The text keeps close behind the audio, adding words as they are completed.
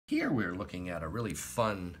Here we're looking at a really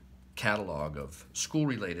fun catalog of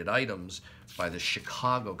school-related items by the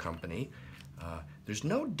Chicago Company. There's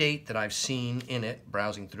no date that I've seen in it,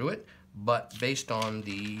 browsing through it, but based on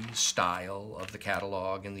the style of the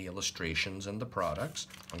catalog and the illustrations and the products,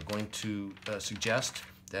 I'm going to suggest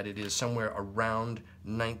that it is somewhere around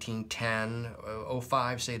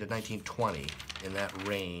 1910-05, say to 1920, in that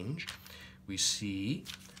range. We see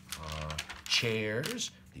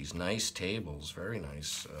chairs, these nice tables, very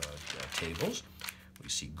nice tables. We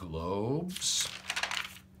see globes,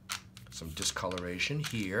 some discoloration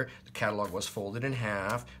here. The catalog was folded in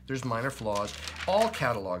half. There's minor flaws. All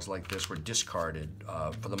catalogs like this were discarded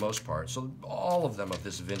for the most part, so all of them of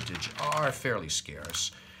this vintage are fairly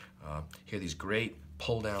scarce. Here are these great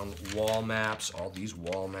pull-down wall maps, all these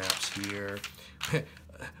wall maps here.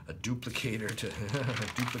 A duplicator to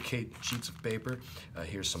duplicate sheets of paper.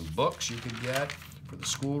 Here's some books you could get for the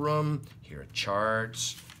schoolroom. Here are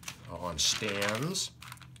charts on stands,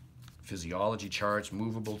 physiology charts,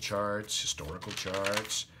 movable charts, historical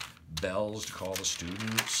charts, bells to call the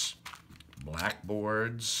students,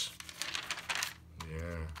 blackboards.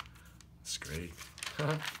 Yeah, that's great.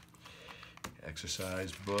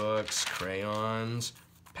 Exercise books, crayons,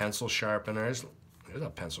 pencil sharpeners. There's a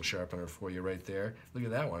pencil sharpener for you right there. Look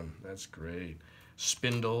at that one. That's great.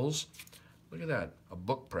 Spindles. Look at that. A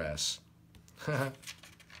book press.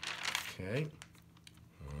 Okay.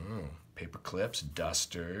 Oh, paper clips,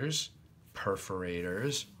 dusters,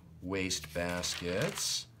 perforators, waste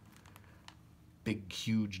baskets, big,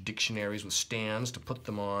 huge dictionaries with stands to put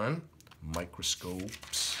them on,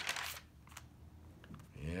 microscopes.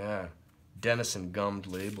 Yeah. Dennison gummed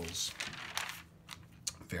labels.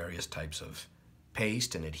 Various types of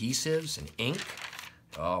paste and adhesives and ink.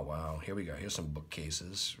 Oh, wow. Here we go. Here's some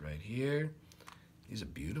bookcases right here. These are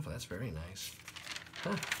beautiful. That's very nice.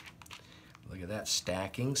 Huh. Look at that.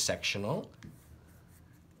 Stacking, sectional.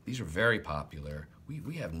 These are very popular.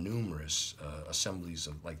 We have numerous assemblies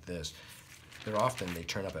of like this. They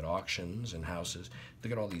turn up at auctions and houses.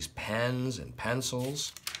 Look at all these pens and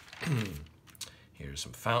pencils. Here's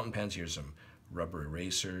some fountain pens. Here's some rubber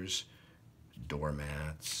erasers,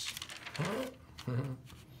 doormats.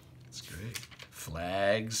 That's great.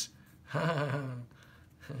 Flags.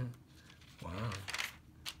 Wow.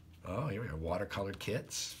 Oh, here we are. Watercolor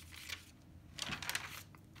kits.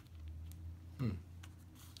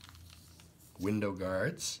 Window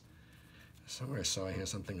guards. Somewhere I saw here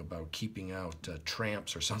something about keeping out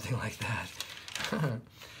tramps or something like that.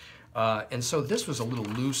 And so this was a little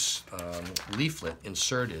loose leaflet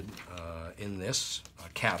inserted in this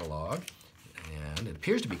catalog, and it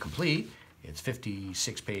appears to be complete. It's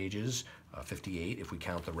 56 pages, 58 if we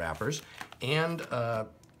count the wrappers, and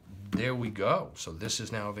there we go. So this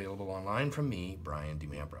is now available online from me, Brian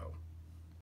DiMambro.